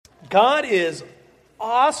God is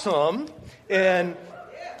awesome, and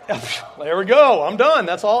there we go. I'm done.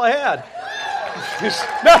 That's all I had.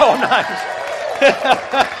 No, I'm not.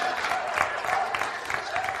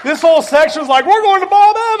 This whole section was like, we're going to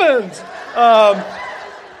Bob Evans.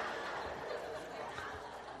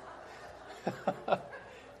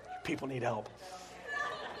 People need help.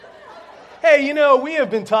 Hey, we have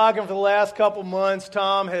been talking for the last couple months.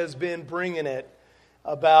 Tom has been bringing it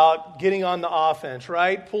about getting on the offense,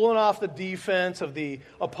 right? Pulling off the defense of the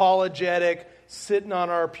apologetic, sitting on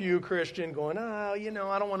our pew Christian going, I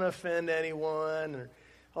don't want to offend anyone. Or,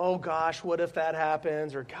 oh, gosh, what if that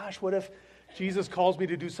happens? Or, gosh, what if Jesus calls me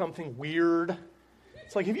to do something weird?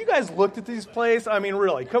 It's like, have you guys looked at these plays? I mean,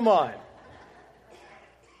 really, come on.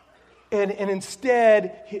 And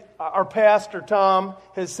instead, our pastor, Tom,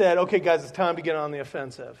 has said, okay, guys, it's time to get on the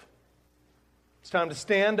offensive. It's time to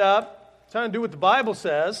stand up. It's time to do what the Bible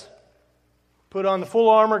says. Put on the full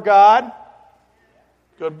armor of God.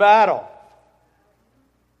 Go to battle.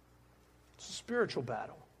 It's a spiritual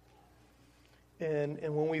battle. And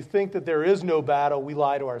when we think that there is no battle, we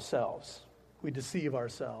lie to ourselves. We deceive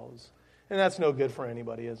ourselves. And that's no good for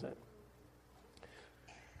anybody, is it?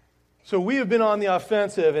 So we have been on the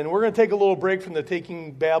offensive, and we're going to take a little break from the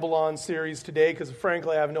Taking Babylon series today, because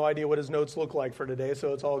frankly, I have no idea what his notes look like for today,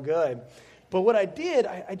 so it's all good. But what I did,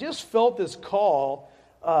 I just felt this call.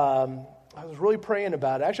 I was really praying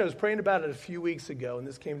about it. Actually, I was praying about it a few weeks ago, and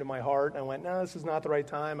this came to my heart, and I went, no, this is not the right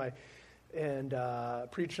time. I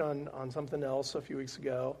preached on something else a few weeks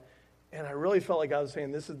ago, and I really felt like I was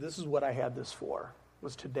saying, this is what I had this for,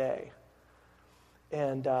 was today.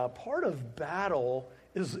 And part of battle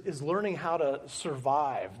is learning how to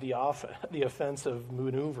survive the offensive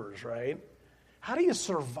maneuvers, right? How do you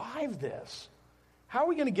survive this? How are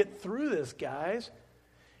we going to get through this, guys?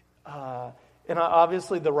 And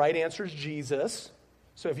obviously the right answer is Jesus.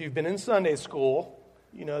 So if you've been in Sunday school,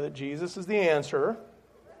 you know that Jesus is the answer.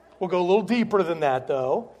 We'll go a little deeper than that,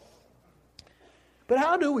 though. But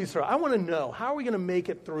how do we survive? I want to know, how are we going to make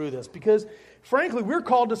it through this? Because, frankly, we're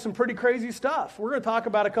called to some pretty crazy stuff. We're going to talk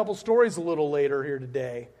about a couple stories a little later here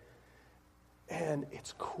today. And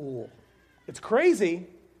it's cool. It's crazy,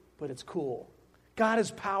 but it's cool. God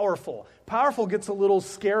is powerful. Powerful gets a little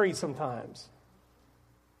scary sometimes.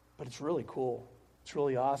 But it's really cool. It's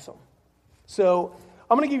really awesome. So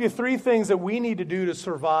I'm going to give you 3 things that we need to do to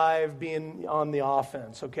survive being on the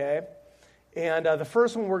offense, okay? And the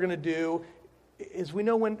first one we're going to do is we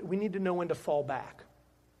need to know when to fall back.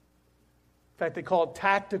 In fact, they call it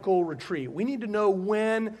tactical retreat. We need to know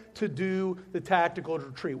when to do the tactical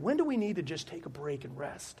retreat. When do we need to just take a break and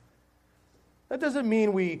rest? That doesn't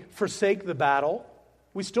mean we forsake the battle.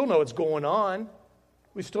 We still know it's going on.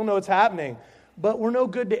 We still know it's happening. But we're no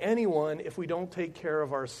good to anyone if we don't take care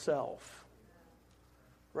of ourselves.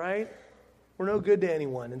 Right? We're no good to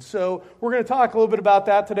anyone. And so we're going to talk a little bit about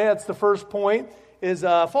that today. That's the first point, is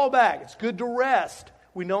fall back. It's good to rest.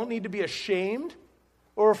 We don't need to be ashamed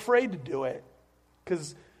or afraid to do it,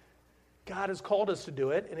 because God has called us to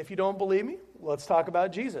do it. And if you don't believe me, let's talk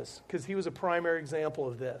about Jesus, because he was a primary example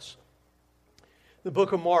of this. The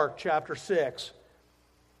book of Mark, chapter 6.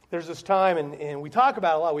 There's this time, and we talk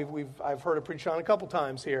about it a lot. I've heard it preached on a couple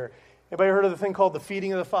times here. Anybody heard of the thing called the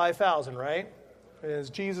feeding of the 5,000, right?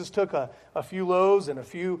 As Jesus took a few loaves and a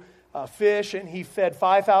few fish, and he fed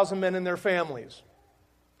 5,000 men and their families.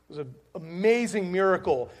 It was an amazing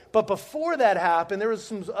miracle. But before that happened, there was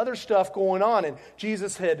some other stuff going on, and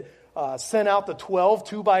Jesus had sent out the 12,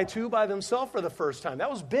 2 by 2 by themselves for the first time.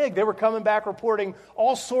 That was big. They were coming back reporting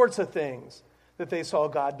all sorts of things that they saw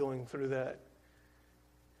God doing through that.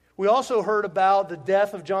 We also heard about the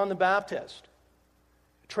death of John the Baptist.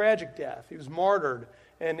 A tragic death. He was martyred.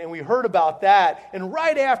 And we heard about that. And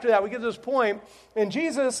right after that, we get to this point, and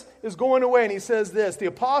Jesus is going away, and he says this: the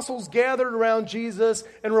apostles gathered around Jesus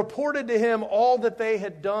and reported to him all that they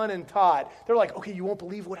had done and taught. They're like, okay, you won't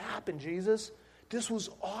believe what happened, Jesus. This was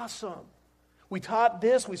awesome. We taught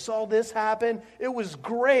this. We saw this happen. It was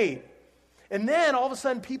great. And then all of a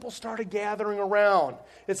sudden, people started gathering around.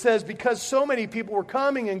 It says because so many people were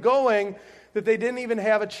coming and going that they didn't even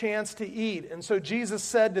have a chance to eat. And so Jesus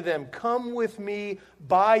said to them, come with me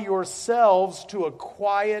by yourselves to a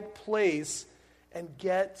quiet place and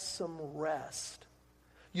get some rest.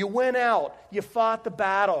 You went out. You fought the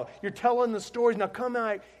battle. You're telling the stories. Now come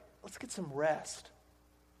out. Let's get some rest.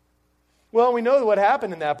 Well, we know what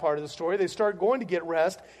happened in that part of the story. They started going to get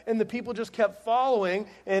rest, and the people just kept following,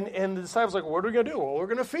 and the disciples were like, what are we going to do? Well, we're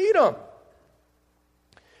going to feed them.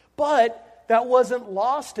 But that wasn't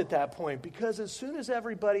lost at that point, because as soon as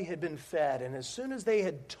everybody had been fed, and as soon as they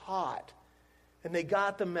had taught, and they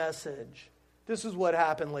got the message, This is what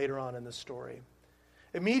happened later on in the story.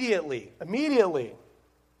 Immediately,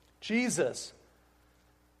 Jesus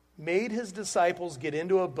made his disciples get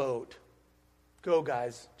into a boat. Go,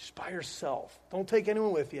 guys, just by yourself. Don't take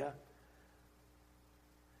anyone with you.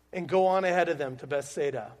 And go on ahead of them to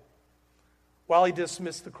Bethsaida while he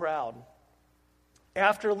dismissed the crowd.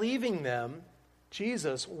 After leaving them,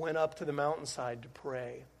 Jesus went up to the mountainside to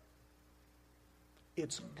pray.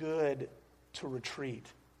 It's good to retreat.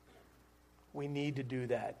 We need to do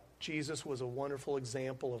that. Jesus was a wonderful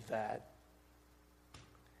example of that.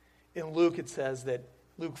 In Luke, it says that,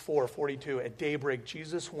 Luke 4:42, at daybreak,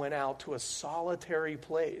 Jesus went out to a solitary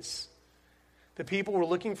place. The people were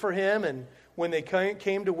looking for him, and when they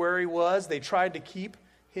came to where he was, they tried to keep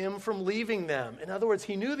him from leaving them. In other words,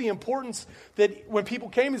 he knew the importance that when people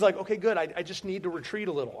came, he's like, okay, good, I just need to retreat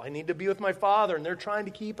a little. I need to be with my Father, and they're trying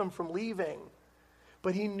to keep him from leaving.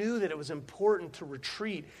 But he knew that it was important to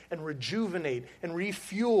retreat and rejuvenate and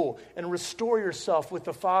refuel and restore yourself with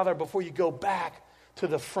the Father before you go back to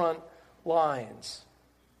the front lines.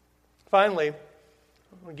 Finally,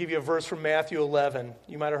 I'm going to give you a verse from Matthew 11.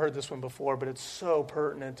 You might have heard this one before, but it's so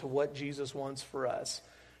pertinent to what Jesus wants for us.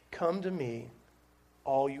 Come to me,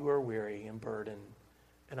 all you are weary and burdened,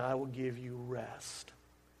 and I will give you rest.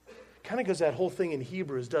 Kind of goes that whole thing in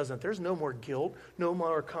Hebrews, doesn't it? There's no more guilt, no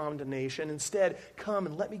more condemnation. Instead, come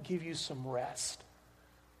and let me give you some rest.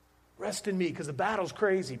 Rest in me, because the battle's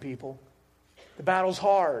crazy, people. The battle's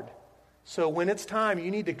hard. So when it's time,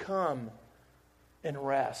 you need to come and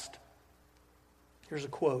rest. Here's a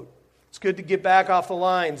quote. It's good to get back off the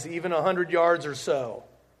lines, even 100 yards or so.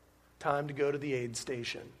 Time to go to the aid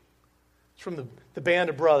station. It's from the Band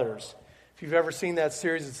of Brothers. If you've ever seen that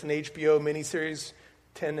series, it's an HBO miniseries,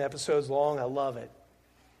 10 episodes long. I love it.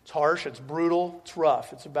 It's harsh, it's brutal, it's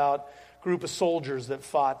rough. It's about a group of soldiers that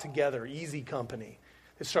fought together, Easy Company.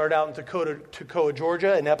 They started out in Toccoa,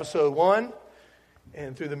 Georgia in episode 1,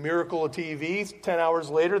 and through the miracle of TV, 10 hours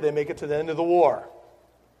later, they make it to the end of the war.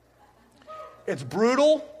 It's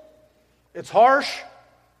brutal, it's harsh,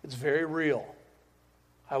 it's very real.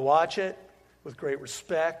 I watch it with great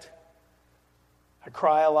respect. I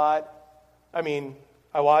cry a lot.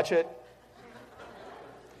 I watch it.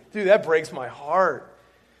 Dude, that breaks my heart.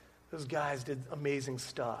 Those guys did amazing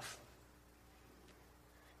stuff.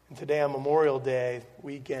 And today on Memorial Day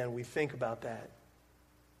weekend, we think about that.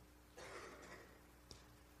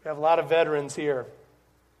 We have a lot of veterans here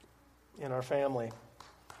in our family.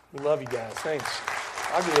 We love you guys. Thanks.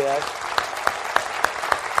 I'll give you that.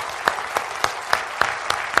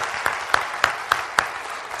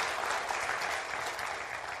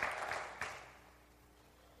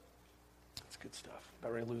 That's good stuff.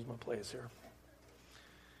 About ready to lose my place here.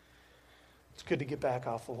 It's good to get back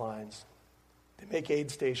off the lines. They make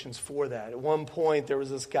aid stations for that. At one point, there was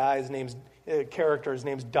this guy, his name's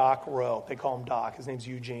Doc Rowe. They call him Doc. His name's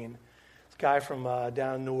Eugene. This guy from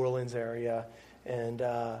down in New Orleans area. And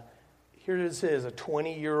here it is, a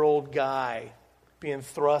 20-year-old guy being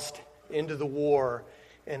thrust into the war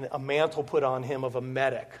and a mantle put on him of a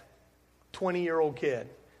medic. 20-year-old kid.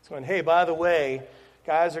 He's going, hey, by the way,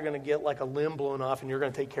 guys are going to get like a limb blown off and you're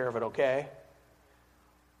going to take care of it, okay?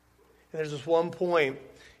 And there's this one point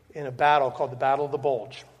in a battle called the Battle of the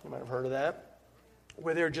Bulge. You might have heard of that.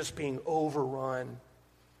 Where they're just being overrun.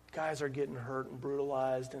 Guys are getting hurt and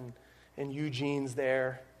brutalized, and Eugene's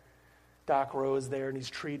there. Doc Rowe is there, and he's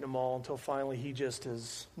treating them all until finally he just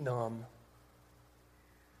is numb.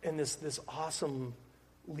 And this awesome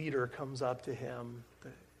leader comes up to him.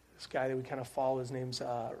 This guy that we kind of follow, his name's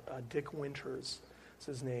Dick Winters. That's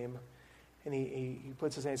his name. And he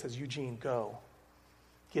puts his hand and says, Eugene, go.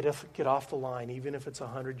 Get off the line, even if it's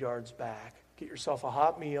 100 yards back. Get yourself a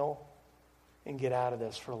hot meal and get out of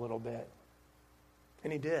this for a little bit.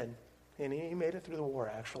 And he did. And he made it through the war,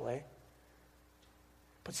 actually.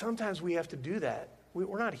 But sometimes we have to do that.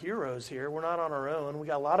 We're not heroes here. We're not on our own. We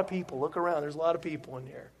got a lot of people. Look around. There's a lot of people in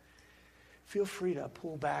here. Feel free to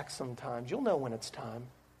pull back sometimes. You'll know when it's time.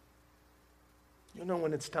 You'll know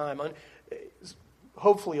when it's time.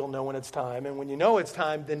 Hopefully you'll know when it's time. And when you know it's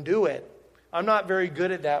time, then do it. I'm not very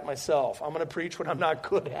good at that myself. I'm going to preach what I'm not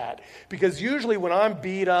good at. Because usually when I'm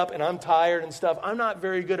beat up and I'm tired and stuff, I'm not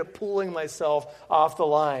very good at pulling myself off the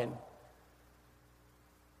line.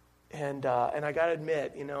 And I got to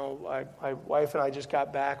admit, my wife and I just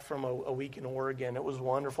got back from a week in Oregon. It was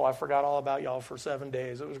wonderful. I forgot all about y'all for 7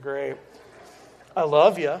 days. It was great. I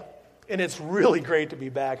love you. And it's really great to be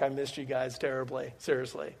back. I missed you guys terribly,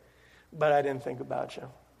 seriously. But I didn't think about you.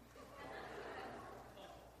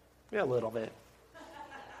 Yeah, a little bit.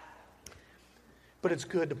 But it's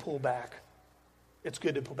good to pull back. It's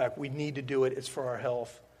good to pull back. We need to do it. It's for our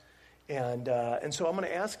health. And so I'm going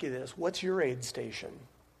to ask you this. What's your aid station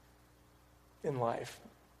in life,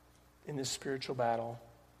 in this spiritual battle?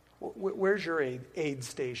 Where's your aid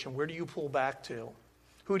station? Where do you pull back to?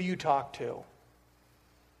 Who do you talk to?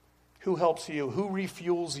 Who helps you? Who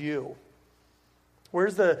refuels you?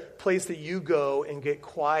 Where's the place that you go and get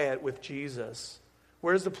quiet with Jesus?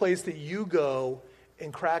 Where's the place that you go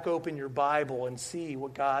and crack open your Bible and see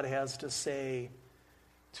what God has to say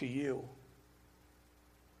to you?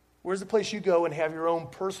 Where's the place you go and have your own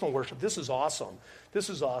personal worship? This is awesome.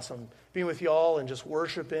 This is awesome. Being with y'all and just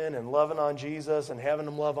worshiping and loving on Jesus and having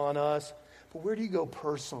him love on us. But where do you go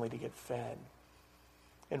personally to get fed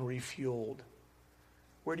and refueled?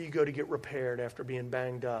 Where do you go to get repaired after being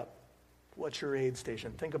banged up? What's your aid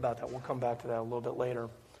station? Think about that. We'll come back to that a little bit later.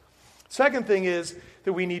 Second thing is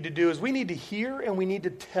that we need to do is we need to hear and we need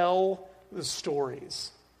to tell the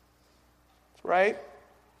stories. Right?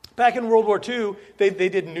 Back in World War II, they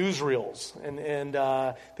did newsreels, and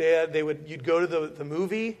you'd go to the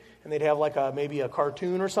movie, and they'd have like maybe a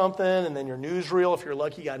cartoon or something, and then your newsreel, if you're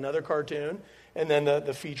lucky, you got another cartoon, and then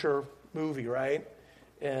the feature movie, right?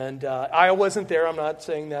 And I wasn't there. I'm not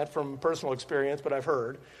saying that from personal experience, but I've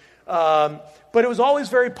heard. But it was always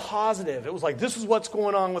very positive. It was like, this is what's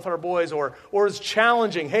going on with our boys, or it's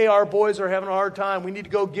challenging. Hey, our boys are having a hard time. We need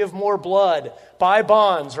to go give more blood. Buy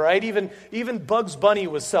bonds, right? Even Bugs Bunny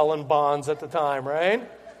was selling bonds at the time, right?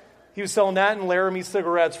 He was selling that and Laramie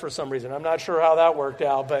cigarettes for some reason. I'm not sure how that worked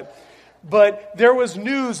out, but there was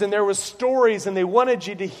news and there was stories, and they wanted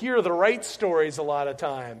you to hear the right stories a lot of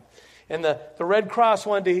time. And the Red Cross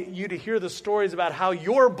wanted you to hear the stories about how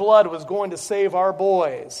your blood was going to save our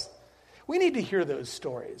boys. We need to hear those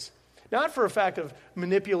stories. Not for a fact of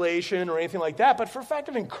manipulation or anything like that, but for a fact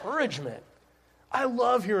of encouragement. I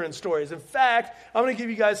love hearing stories. In fact, I'm going to give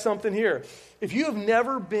you guys something here. If you have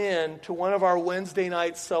never been to one of our Wednesday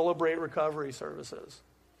night Celebrate Recovery services,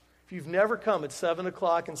 if you've never come at 7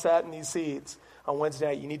 o'clock and sat in these seats on Wednesday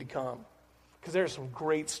night, you need to come. Because there are some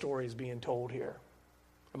great stories being told here.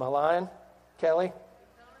 Am I lying, Kelly?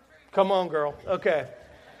 Come on, girl. Okay.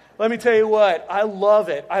 Let me tell you what. I love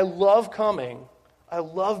it. I love coming. I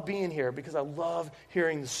love being here because I love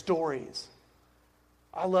hearing the stories.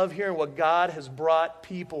 I love hearing what God has brought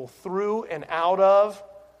people through and out of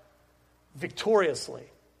victoriously.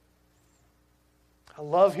 I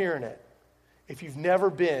love hearing it. If you've never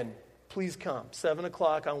been, please come. 7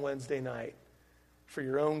 o'clock on Wednesday night for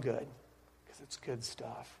your own good because it's good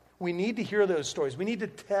stuff. We need to hear those stories. We need to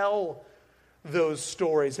tell those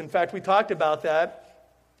stories. In fact, we talked about that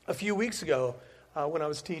a few weeks ago when I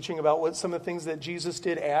was teaching about what some of the things that Jesus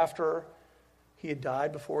did after he had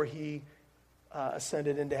died, before he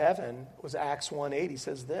ascended into heaven. It was Acts 1:8. He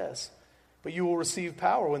says this, "But you will receive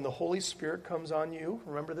power when the Holy Spirit comes on you."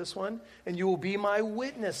 Remember this one? "And you will be my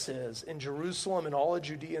witnesses in Jerusalem and all of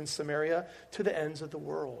Judea and Samaria to the ends of the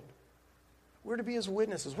world." We're to be his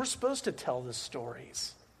witnesses. We're supposed to tell the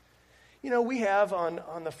stories. You know, we have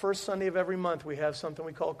on the first Sunday of every month, we have something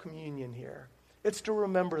we call communion here. It's to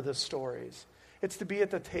remember the stories. It's to be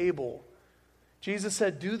at the table. Jesus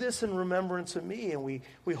said, "Do this in remembrance of me." And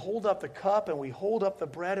we hold up the cup and we hold up the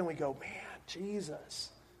bread and we go, man, Jesus,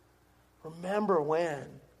 remember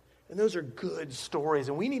when. And those are good stories.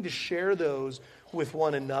 And we need to share those with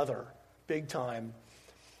one another big time.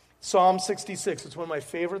 Psalm 66, it's one of my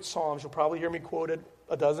favorite psalms. You'll probably hear me quote it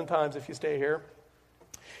a dozen times if you stay here.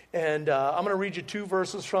 And I'm going to read you 2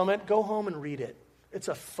 verses from it. Go home and read it. It's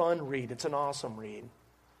a fun read. It's an awesome read.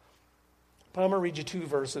 But I'm going to read you 2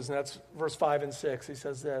 verses, and that's verse 5 and 6. He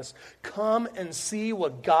says this, "Come and see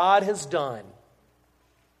what God has done.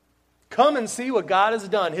 Come and see what God has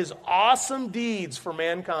done, his awesome deeds for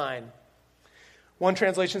mankind." One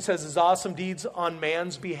translation says his awesome deeds on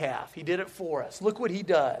man's behalf. He did it for us. Look what he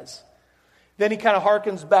does. Then he kind of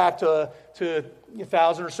harkens back to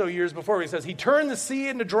 1,000 or so years before. He says, he turned the sea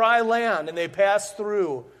into dry land, and they passed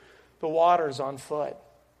through the waters on foot.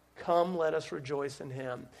 Come, let us rejoice in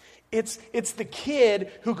him. It's the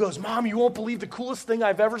kid who goes, "Mom, you won't believe the coolest thing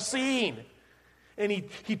I've ever seen." And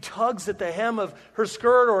he tugs at the hem of her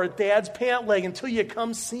skirt or at Dad's pant leg until you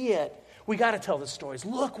come see it. We got to tell the stories.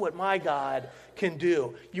 Look what my God can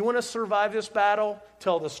do. You want to survive this battle?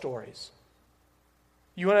 Tell the stories.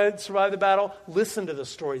 You want to survive the battle? Listen to the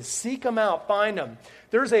stories. Seek them out. Find them.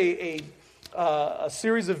 There's a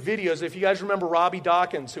series of videos. If you guys remember Robbie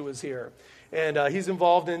Dawkins, who was here. And he's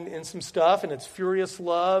involved in some stuff, and it's Furious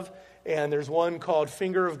Love. And there's one called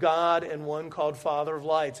Finger of God and one called Father of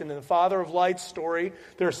Lights. And in the Father of Lights story,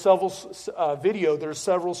 there's several there's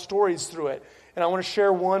several stories through it. And I want to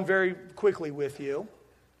share one very quickly with you,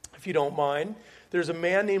 if you don't mind. There's a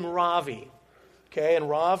man named Ravi. Okay, and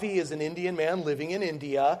Ravi is an Indian man living in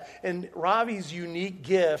India, and Ravi's unique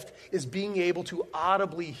gift is being able to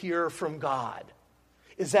audibly hear from God.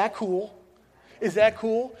 Is that cool? Is that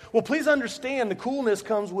cool? Well, please understand the coolness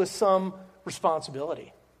comes with some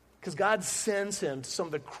responsibility, because God sends him to some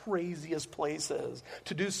of the craziest places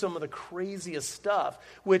to do some of the craziest stuff,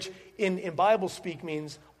 which in Bible speak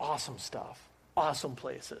means awesome stuff, awesome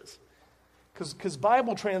places. Because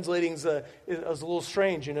Bible translating is a little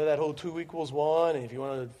strange, that whole 2 equals 1, and if you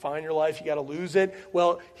want to find your life, you got to lose it.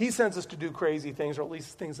 Well, he sends us to do crazy things, or at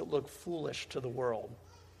least things that look foolish to the world.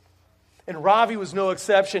 And Ravi was no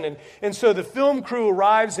exception. And so the film crew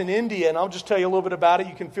arrives in India, and I'll just tell you a little bit about it.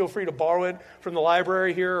 You can feel free to borrow it from the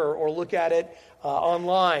library here or look at it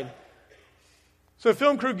online. So the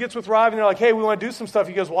film crew gets with Ravi, and they're like, hey, we want to do some stuff.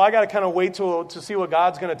 He goes, well, I got to kind of wait to see what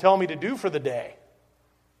God's going to tell me to do for the day.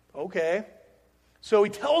 Okay. So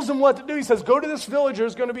he tells them what to do. He says, go to this village.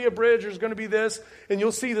 There's going to be a bridge. There's going to be this, and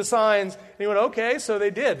you'll see the signs. And he went, okay. So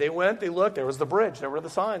they did. They went. They looked. There was the bridge. There were the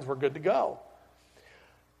signs. We're good to go.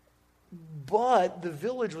 But the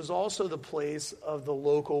village was also the place of the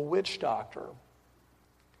local witch doctor,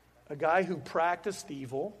 a guy who practiced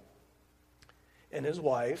evil, and his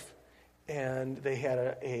wife, and they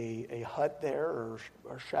had a hut there, or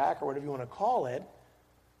shack, or whatever you want to call it,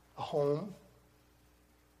 a home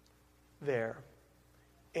there.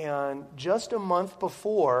 And just a month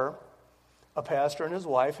before, a pastor and his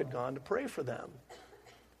wife had gone to pray for them.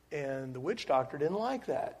 And the witch doctor didn't like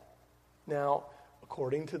that. Now,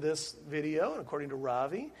 according to this video, and according to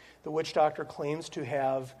Ravi, the witch doctor claims to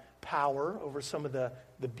have power over some of the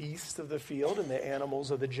beasts of the field and the animals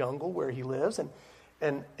of the jungle where he lives.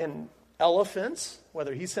 And elephants,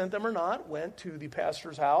 whether he sent them or not, went to the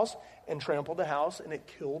pastor's house and trampled the house, and it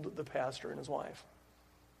killed the pastor and his wife.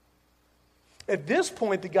 At this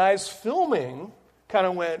point, the guys filming kind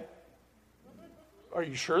of went, are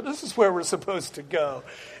you sure this is where we're supposed to go?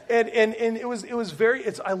 And it was very,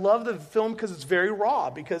 I love the film because it's very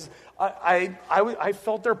raw, because I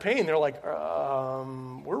felt their pain. They're like,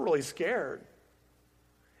 we're really scared.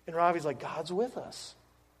 And Ravi's like, God's with us.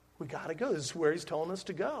 We got to go. This is where he's telling us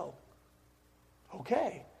to go.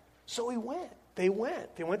 Okay. So we went. They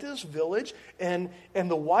went to this village, and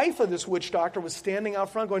the wife of this witch doctor was standing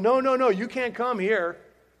out front going, no, you can't come here.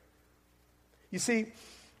 You see,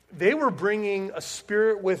 they were bringing a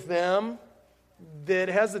spirit with them that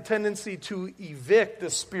has the tendency to evict the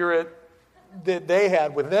spirit that they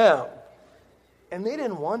had with them. And they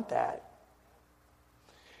didn't want that.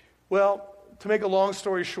 Well, to make a long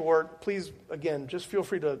story short, please, again, just feel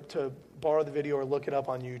free to borrow the video or look it up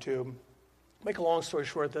on YouTube. Make a long story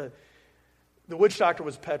short, the witch doctor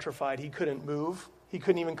was petrified. He couldn't move. He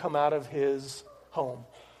couldn't even come out of his home.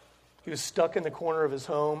 He was stuck in the corner of his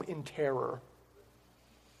home in terror.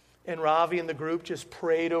 And Ravi and the group just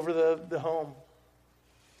prayed over the home.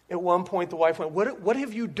 At one point, the wife went, what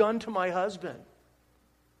have you done to my husband?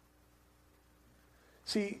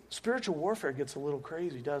 See, spiritual warfare gets a little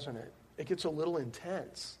crazy, doesn't it? It gets a little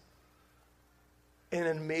intense. And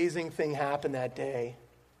an amazing thing happened that day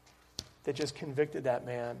that just convicted that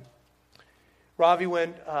man. Ravi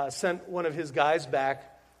sent one of his guys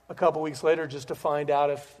back a couple weeks later just to find out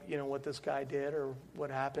if, what this guy did or what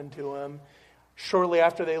happened to him. Shortly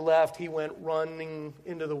after they left, he went running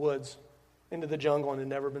into the woods, into the jungle, and had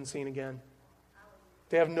never been seen again.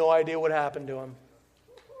 They have no idea what happened to him.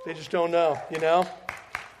 They just don't know,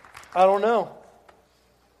 I don't know.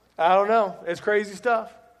 It's crazy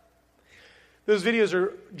stuff. Those videos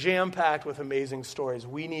are jam-packed with amazing stories.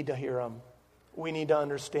 We need to hear them. We need to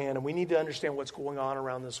understand, and we need to understand what's going on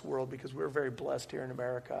around this world, because we're very blessed here in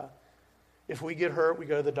America. If we get hurt, we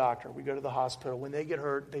go to the doctor. We go to the hospital. When they get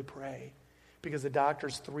hurt, they pray, because the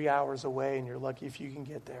doctor's 3 hours away, and you're lucky if you can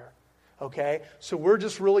get there. Okay? So we're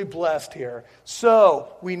just really blessed here.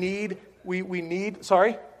 So we need,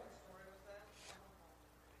 sorry?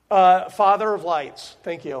 Father of Lights.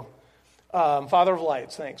 Thank you. Father of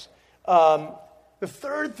Lights. Thanks. The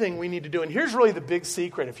third thing we need to do, and here's really the big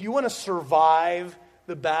secret. If you want to survive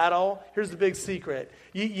the battle, here's the big secret.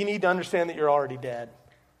 You need to understand that you're already dead.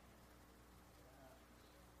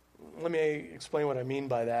 Let me explain what I mean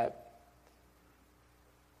by that.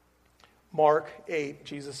 Mark 8,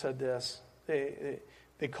 Jesus said this. They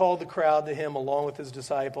called the crowd to him along with his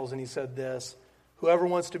disciples, and he said this: whoever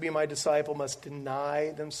wants to be my disciple must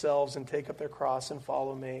deny themselves and take up their cross and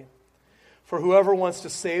follow me. For whoever wants to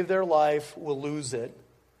save their life will lose it,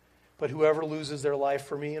 but whoever loses their life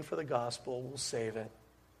for me and for the gospel will save it.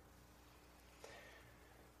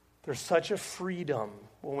 There's such a freedom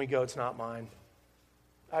when we go, it's not mine.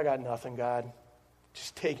 I got nothing, God.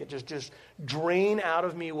 Just take it. Just drain out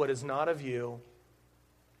of me what is not of you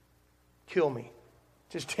Kill me.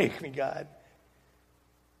 Just take me, God.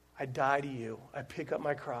 I die to you. I pick up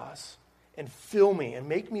my cross and fill me and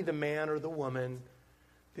make me the man or the woman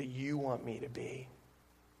that you want me to be.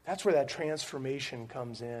 That's where that transformation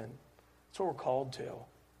comes in. That's what we're called to.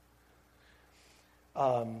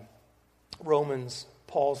 Romans,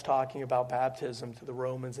 Paul's talking about baptism to the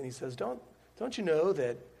Romans, and he says, don't you know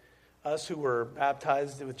that us who were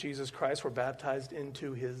baptized with Jesus Christ were baptized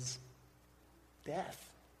into his death?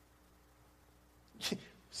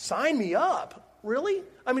 Sign me up. Really?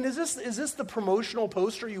 I mean, is this the promotional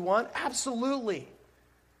poster you want? Absolutely.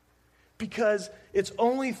 Because it's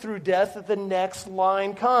only through death that the next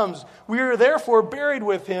line comes. We are therefore buried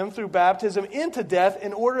with him through baptism into death,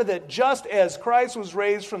 in order that just as Christ was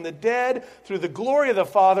raised from the dead through the glory of the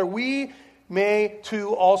Father, we may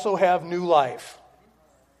too also have new life.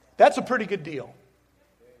 That's a pretty good deal.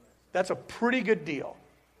 That's a pretty good deal.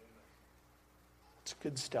 It's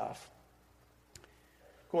good stuff.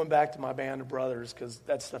 Going back to my band of brothers, because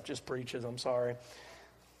that stuff just preaches, I'm sorry.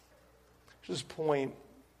 There's this point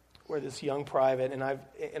where this young private, and I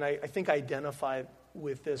think I identify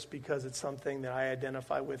with this because it's something that I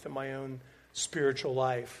identify with in my own spiritual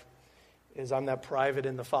life, is I'm that private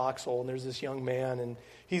in the foxhole, and there's this young man, and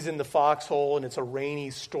he's in the foxhole, and it's a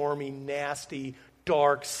rainy, stormy, nasty,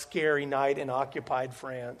 dark, scary night in occupied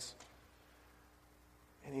France.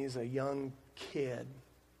 And he's a young kid,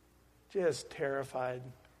 just terrified.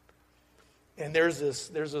 And there's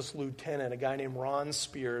this lieutenant, a guy named Ron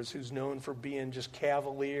Spears, who's known for being just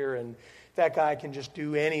cavalier, and that guy can just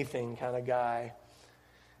do anything kind of guy.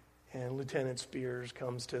 And Lieutenant Spears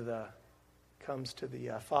comes to the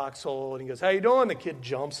foxhole, and he goes, "How you doing?" The kid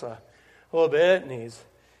jumps a little bit, and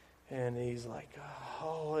he's like,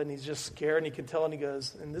 "Oh," and he's just scared, and he can tell, and he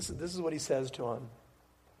goes, and this is what he says to him.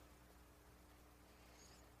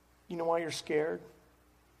 "You know why you're scared?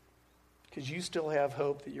 Because you still have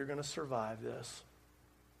hope that you're going to survive this.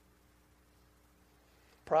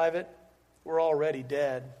 Private, we're already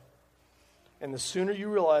dead. And the sooner you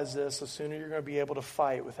realize this, the sooner you're going to be able to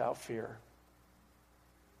fight without fear."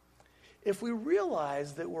 If we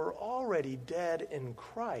realize that we're already dead in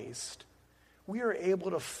Christ, we are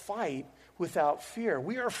able to fight without fear.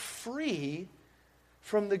 We are free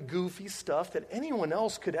from the goofy stuff that anyone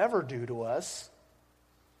else could ever do to us,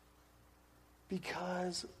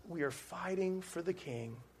 because we are fighting for the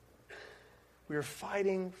King. We are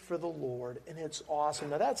fighting for the Lord, and it's awesome.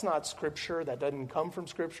 Now, that's not Scripture. That doesn't come from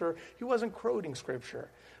Scripture. He wasn't quoting Scripture.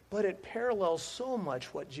 But it parallels so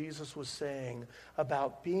much what Jesus was saying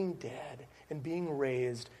about being dead and being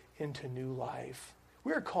raised into new life.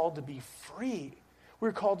 We are called to be free.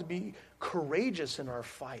 We're called to be courageous in our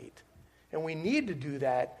fight. And we need to do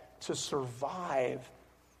that to survive,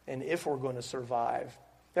 and if we're going to survive.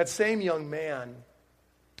 That same young man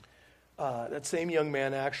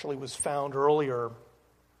actually was found earlier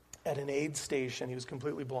at an aid station. He was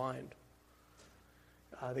completely blind.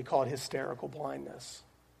 They call it hysterical blindness.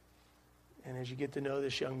 And as you get to know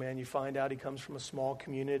this young man, you find out he comes from a small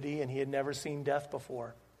community, and he had never seen death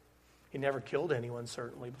before. He never killed anyone,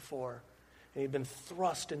 certainly, before. And he'd been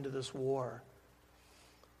thrust into this war.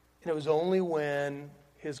 And it was only when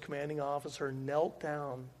his commanding officer knelt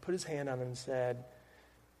down, put his hand on him, and said,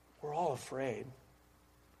 "We're all afraid,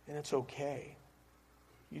 and it's okay.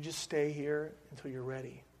 You just stay here until you're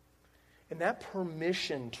ready." And that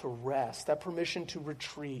permission to rest, that permission to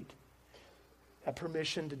retreat, that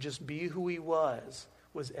permission to just be who he was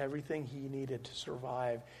everything he needed to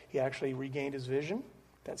survive. He actually regained his vision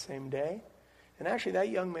that same day. And actually, that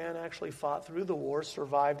young man actually fought through the war,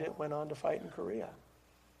 survived it, went on to fight in Korea.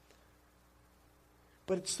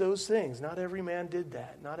 But it's those things. Not every man did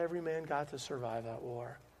that. Not every man got to survive that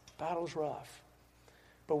war. Battle's rough.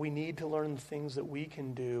 But we need to learn the things that we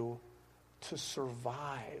can do to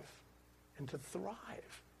survive and to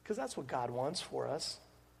thrive. Because that's what God wants for us.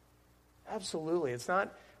 Absolutely. It's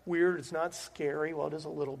not weird. It's not scary. Well, it is a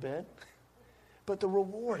little bit. But the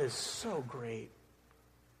reward is so great.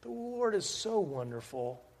 The reward is so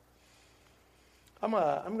wonderful. I'm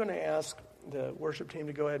going to ask the worship team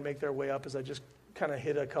to go ahead and make their way up as I just kind of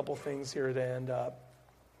hit a couple things here to end up.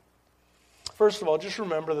 First of all, just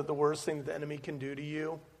remember that the worst thing that the enemy can do to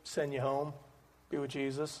you, send you home, be with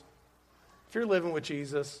Jesus. If you're living with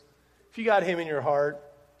Jesus, if you got him in your heart,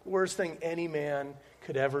 the worst thing any man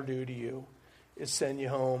could ever do to you is send you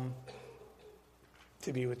home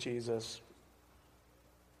to be with Jesus.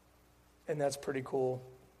 And that's pretty cool.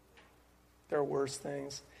 There are worse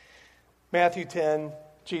things. Matthew 10,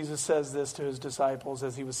 Jesus says this to his disciples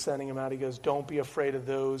as he was sending them out. He goes, "Don't be afraid of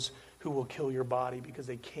those who will kill your body, because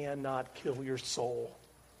they cannot kill your soul."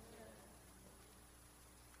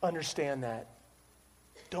 understand that.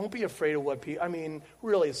 Don't be afraid of what people,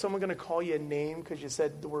 really, is someone going to call you a name because you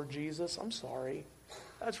said the word Jesus? I'm sorry.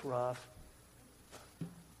 That's rough.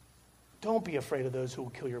 Don't be afraid of those who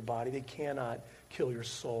will kill your body. They cannot kill your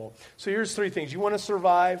soul. So here's 3 things. You want to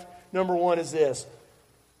survive? Number 1 is this.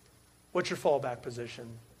 What's your fallback position?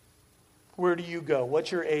 Where do you go?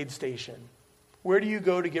 What's your aid station? Where do you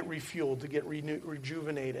go to get refueled, to get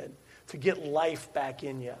rejuvenated, to get life back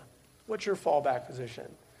in you? What's your fallback position?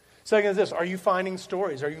 Second is this. Are you finding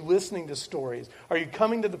stories? Are you listening to stories? Are you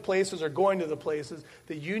coming to the places or going to the places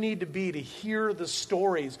that you need to be to hear the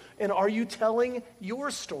stories? And are you telling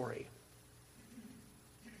your story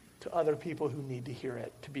to other people who need to hear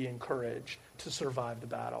it, to be encouraged, to survive the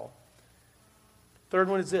battle? Third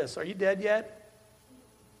one is this. Are you dead yet?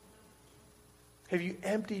 Have you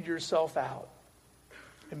emptied yourself out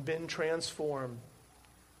and been transformed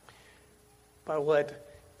by what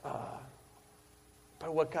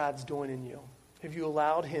God's doing in you? Have you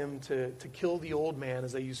allowed him to kill the old man,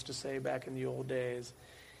 as they used to say back in the old days,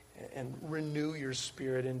 and renew your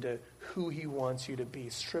spirit into who he wants you to be,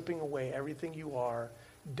 stripping away everything you are,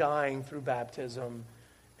 dying through baptism,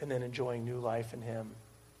 and then enjoying new life in him?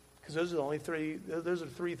 Because those are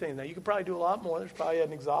 3 things. Now, you could probably do a lot more. There's probably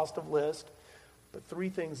an exhaustive list. But 3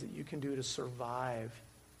 things that you can do to survive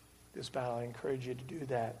this battle. I encourage you to do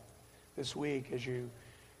that this week as you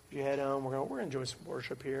head home. We're going to enjoy some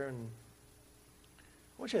worship here. And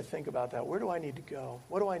I want you to think about that. Where do I need to go?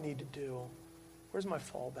 What do I need to do? Where's my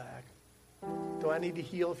fallback? Do I need to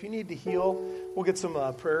heal? If you need to heal, we'll get some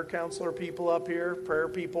prayer counselor people up here, prayer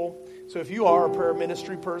people. So if you are a prayer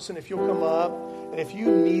ministry person, if you'll come up, and if you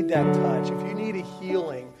need that touch, if you need a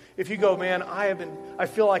healing, if you go, man, I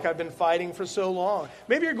feel like I've been fighting for so long.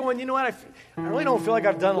 Maybe you're going, you know what, I really don't feel like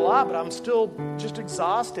I've done a lot, but I'm still just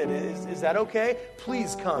exhausted. Is that okay?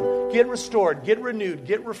 Please come. Get restored, get renewed,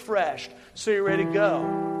 get refreshed, so you're ready to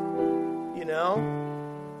go. You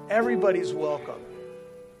know? Everybody's welcome.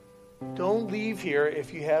 Don't leave here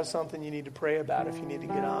if you have something you need to pray about, if you need to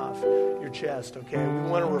get off your chest, okay? We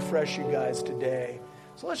want to refresh you guys today.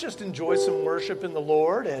 So let's just enjoy some worship in the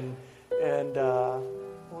Lord, and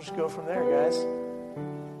we'll just go from there, guys.